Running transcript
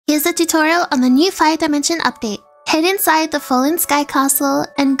Here's a tutorial on the new 5 dimension update. Head inside the Fallen Sky Castle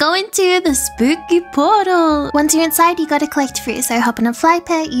and go into the spooky portal. Once you're inside, you gotta collect fruit. So hop on a fly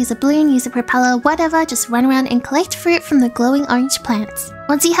pet, use a balloon, use a propeller, whatever. Just run around and collect fruit from the glowing orange plants.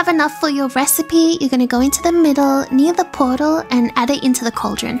 Once you have enough for your recipe, you're gonna go into the middle near the portal and add it into the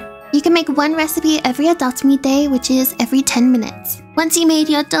cauldron. You can make 1 recipe every Adopt Me day, which is every 10 minutes. Once you made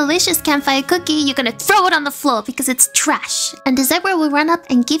your delicious campfire cookie, you're gonna throw it on the floor because it's trash. And the zebra will run up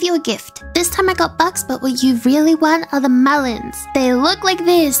and give you a gift. This time I got bugs, but what you really want are the melons. They look like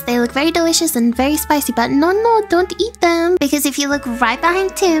this. They look very delicious and very spicy, but no, don't eat them. Because if you look right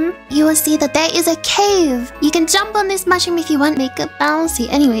behind Tim, you will see that there is a cave. You can jump on this mushroom if you want, make it bouncy.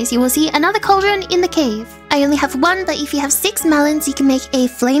 Anyways, you will see another cauldron in the cave. I only have 1, but if you have 6 melons, you can make a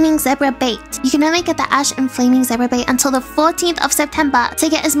flaming zebra bait. You can only get the ash and flaming zebra bait until the 14th of September. So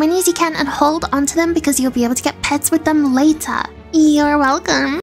get as many as you can and hold onto them because you'll be able to get pets with them later. You're welcome.